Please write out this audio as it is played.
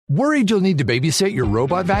Worried you'll need to babysit your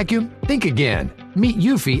robot vacuum? Think again. Meet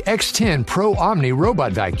Eufy X10 Pro Omni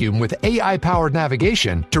Robot Vacuum with AI-powered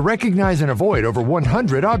navigation to recognize and avoid over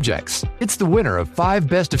 100 objects. It's the winner of 5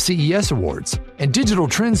 Best of CES awards. And Digital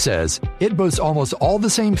Trends says it boasts almost all the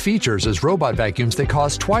same features as robot vacuums that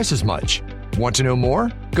cost twice as much. Want to know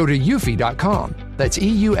more? Go to eufy.com. That's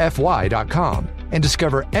EUFY.com. And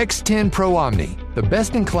discover X10 Pro Omni, the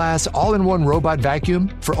best-in-class all-in-one robot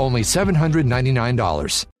vacuum for only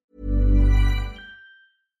 $799.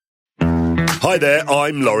 Hi there,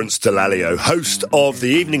 I'm Lawrence Dallaglio, host of the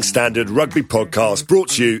Evening Standard Rugby Podcast, brought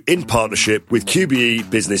to you in partnership with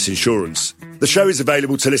QBE Business Insurance. The show is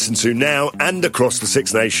available to listen to now and across the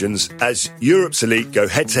Six Nations as Europe's elite go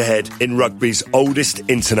head-to-head in rugby's oldest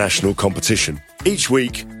international competition. Each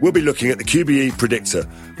week, we'll be looking at the QBE Predictor,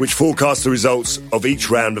 which forecasts the results of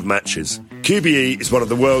each round of matches. QBE is one of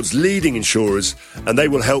the world's leading insurers, and they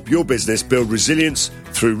will help your business build resilience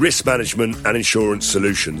through risk management and insurance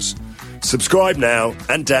solutions. Subscribe now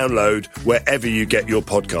and download wherever you get your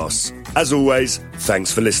podcasts. As always,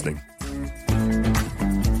 thanks for listening.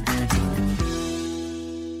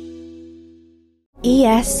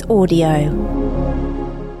 ES Audio.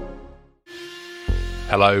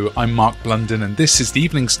 Hello, I'm Mark Blunden and this is the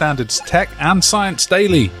Evening Standard's Tech and Science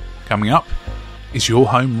Daily. Coming up, is your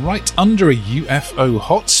home right under a UFO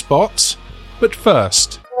hotspot? But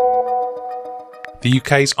first, the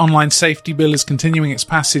UK's online safety bill is continuing its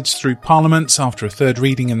passage through Parliament after a third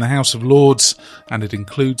reading in the House of Lords, and it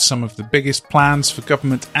includes some of the biggest plans for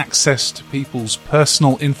government access to people's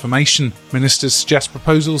personal information. Ministers suggest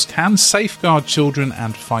proposals can safeguard children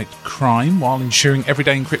and fight crime while ensuring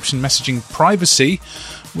everyday encryption messaging privacy,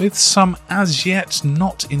 with some as yet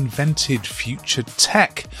not invented future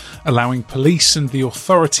tech, allowing police and the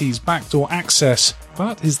authorities backdoor access.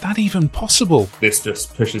 But is that even possible? This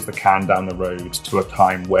just pushes the can down the road to a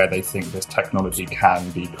time where they think this technology can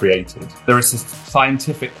be created. There is a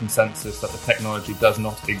scientific consensus that the technology does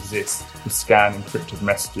not exist to scan encrypted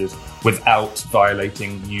messages without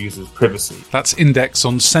violating users' privacy. That's Index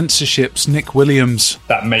on Censorship's Nick Williams.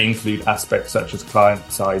 That may include aspects such as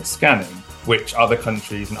client-side scanning, which other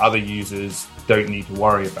countries and other users don't need to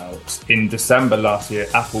worry about. In December last year,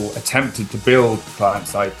 Apple attempted to build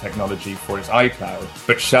client-side technology for its iCloud,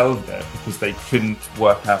 but shelved it because they couldn't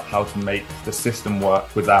work out how to make the system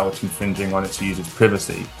work without infringing on its users'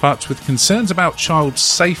 privacy. But with concerns about child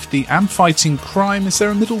safety and fighting crime, is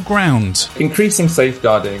there a middle ground? Increasing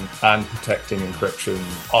safeguarding and protecting encryption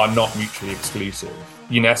are not mutually exclusive.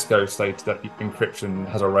 UNESCO stated that encryption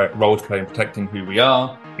has a role to play in protecting who we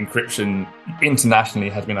are. Encryption internationally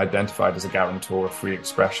has been identified as a guarantor of free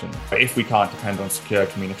expression. But if we can't depend on secure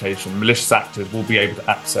communication, malicious actors will be able to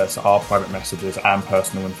access our private messages and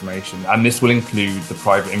personal information. And this will include the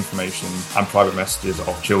private information and private messages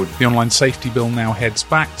of children. The online safety bill now heads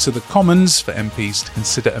back to the Commons for MPs to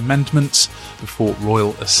consider amendments before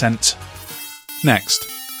royal assent. Next,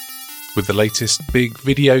 with the latest big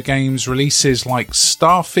video games releases like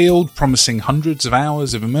Starfield promising hundreds of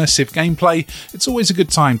hours of immersive gameplay, it's always a good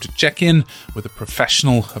time to check in with a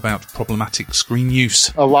professional about problematic screen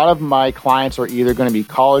use. A lot of my clients are either going to be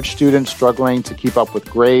college students struggling to keep up with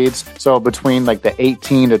grades, so between like the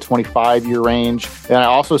 18 to 25 year range. And I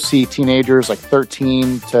also see teenagers like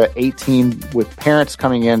 13 to 18 with parents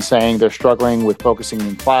coming in saying they're struggling with focusing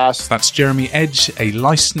in class. That's Jeremy Edge, a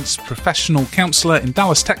licensed professional counselor in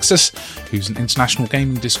Dallas, Texas, who's an international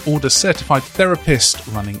gaming disorder certified therapist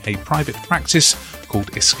running a private practice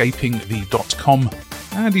called escapingthe.com.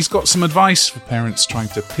 And he's got some advice for parents trying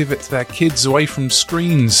to pivot their kids away from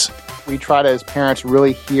screens. We try to, as parents,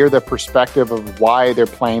 really hear the perspective of why they're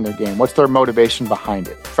playing their game. What's their motivation behind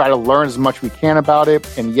it? Try to learn as much as we can about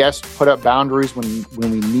it. And yes, put up boundaries when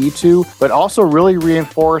we need to, but also really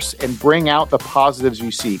reinforce and bring out the positives you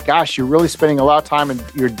see. Gosh, you're really spending a lot of time and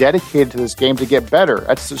you're dedicated to this game to get better.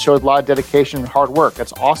 That shows a lot of dedication and hard work.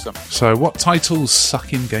 That's awesome. So what titles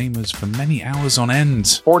suck in gamers for many hours on end?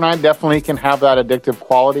 Fortnite definitely can have that addictive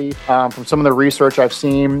quality. From some of the research I've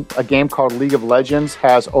seen, a game called League of Legends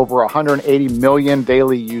has over 180 million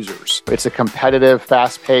daily users. It's a competitive,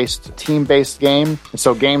 fast-paced, team-based game. And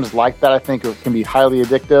so games like that, I think, can be highly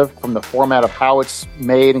addictive from the format of how it's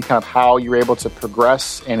made and kind of how you're able to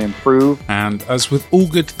progress and improve. And as with all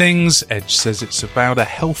good things, Edge says it's about a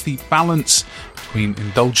healthy balance between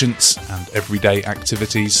indulgence and everyday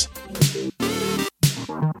activities.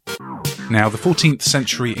 Now, the 14th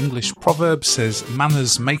century English proverb says,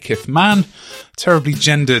 "Manners maketh man," terribly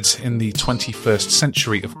gendered in the 21st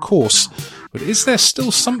century, of course. But is there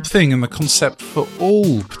still something in the concept for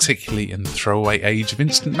all, particularly in the throwaway age of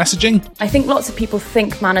instant messaging? I think lots of people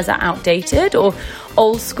think manners are outdated or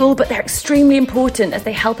old school, but they're extremely important as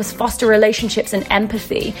they help us foster relationships and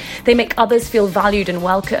empathy. They make others feel valued and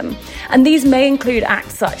welcome. And these may include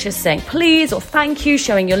acts such as saying please or thank you,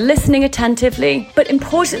 showing you're listening attentively. But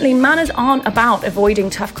importantly, manners aren't about avoiding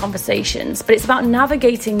tough conversations, but it's about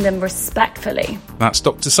navigating them respectfully. That's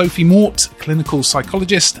Dr. Sophie Mort, clinical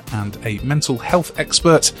psychologist and a mental health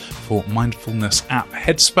expert for mindfulness app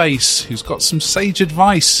Headspace, who's got some sage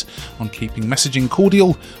advice on keeping messaging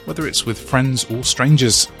cordial, whether it's with friends or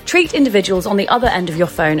strangers. Treat individuals on the other end of your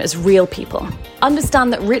phone as real people.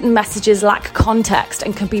 Understand that written messages lack context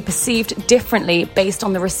and can be perceived differently based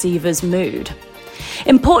on the receiver's mood.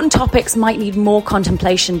 Important topics might need more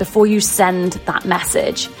contemplation before you send that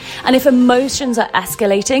message. And if emotions are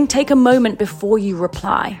escalating, take a moment before you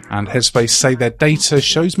reply. And Headspace say their data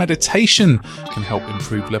shows meditation can help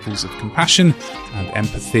improve levels of compassion and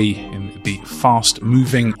empathy in the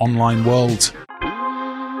fast-moving online world.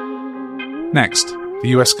 Next, the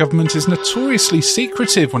US government is notoriously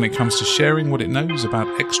secretive when it comes to sharing what it knows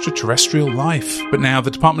about extraterrestrial life. But now the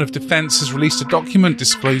Department of Defense has released a document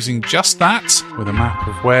disclosing just that, with a map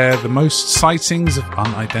of where the most sightings of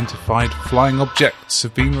unidentified flying objects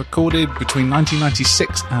have been recorded between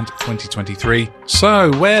 1996 and 2023.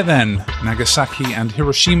 So, where then? Nagasaki and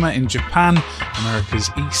Hiroshima in Japan, America's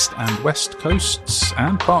east and west coasts,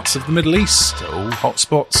 and parts of the Middle East, all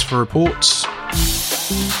hotspots for reports.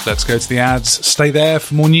 Let's go to the ads. Stay there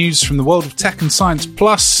for more news from the world of tech and science.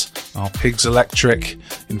 Plus, are pigs electric?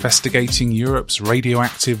 Investigating Europe's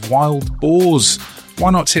radioactive wild boars.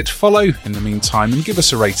 Why not hit follow in the meantime and give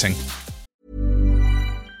us a rating?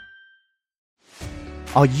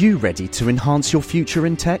 Are you ready to enhance your future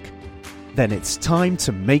in tech? Then it's time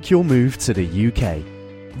to make your move to the UK.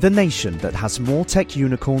 The nation that has more tech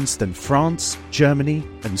unicorns than France, Germany,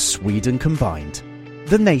 and Sweden combined.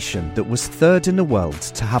 The nation that was third in the world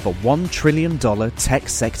to have a $1 trillion tech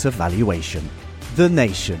sector valuation. The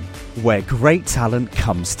nation where great talent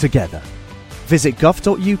comes together. Visit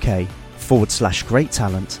gov.uk/great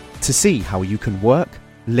talent to see how you can work,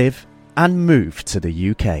 live, and move to the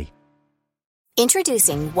UK.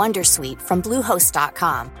 Introducing Wondersuite from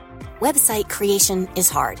Bluehost.com. Website creation is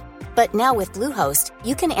hard, but now with Bluehost,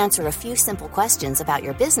 you can answer a few simple questions about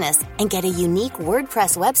your business and get a unique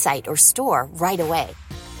WordPress website or store right away.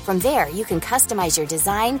 From there, you can customize your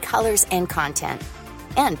design, colors, and content.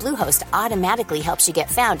 And Bluehost automatically helps you get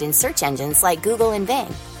found in search engines like Google and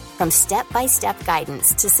Bing. From step-by-step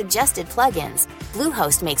guidance to suggested plugins,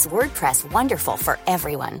 Bluehost makes WordPress wonderful for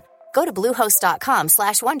everyone. Go to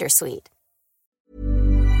bluehost.com/wondersuite.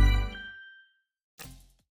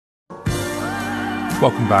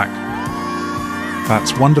 Welcome back.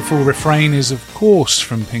 That wonderful refrain is, of course,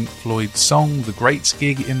 from Pink Floyd's song The Great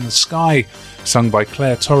Gig in the Sky, sung by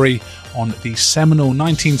Claire Torrey on the seminal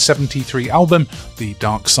 1973 album The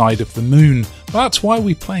Dark Side of the Moon. But why are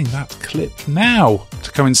we playing that clip now?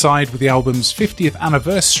 To coincide with the album's 50th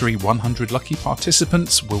anniversary, 100 lucky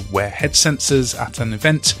participants will wear head sensors at an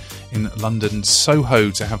event in London's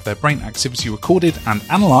Soho to have their brain activity recorded and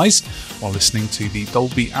analysed while listening to the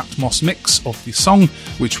Dolby Atmos mix of the song,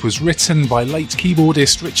 which was written by late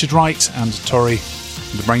keyboardist Richard Wright and Torrey.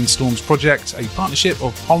 The Brainstorms project, a partnership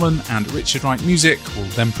of Holland and Richard Wright Music, will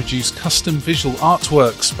then produce custom visual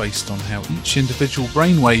artworks based on how each individual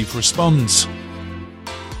brainwave responds.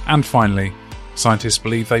 And finally, scientists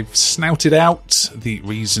believe they've snouted out the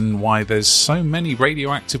reason why there's so many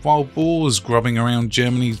radioactive wild boars grubbing around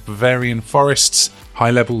Germany's Bavarian forests.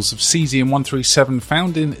 High levels of cesium-137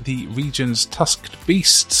 found in the region's tusked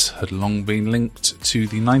beasts had long been linked to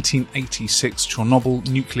the 1986 Chernobyl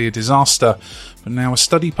nuclear disaster, but now a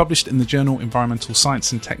study published in the journal Environmental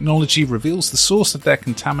Science and Technology reveals the source of their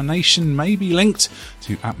contamination may be linked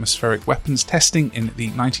to atmospheric weapons testing in the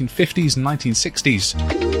 1950s and 1960s.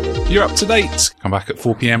 You're up to date. Come back at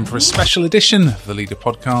 4 p.m. for a special edition of the Leader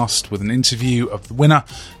podcast with an interview of the winner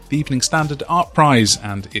of the Evening Standard Art Prize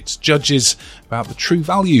and its judges about the true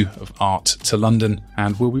value of art to London.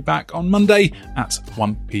 And we'll be back on Monday at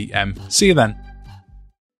 1 p.m. See you then.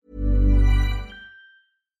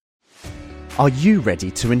 Are you ready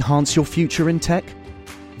to enhance your future in tech?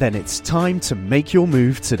 Then it's time to make your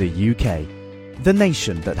move to the UK. The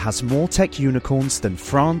nation that has more tech unicorns than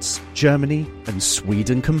France, Germany, and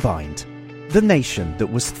Sweden combined. The nation that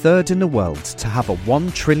was third in the world to have a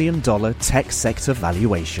 $1 trillion tech sector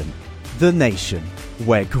valuation. The nation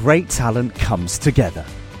where great talent comes together.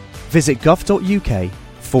 Visit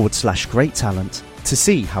gov.uk/great talent to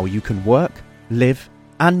see how you can work, live,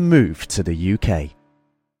 and move to the UK.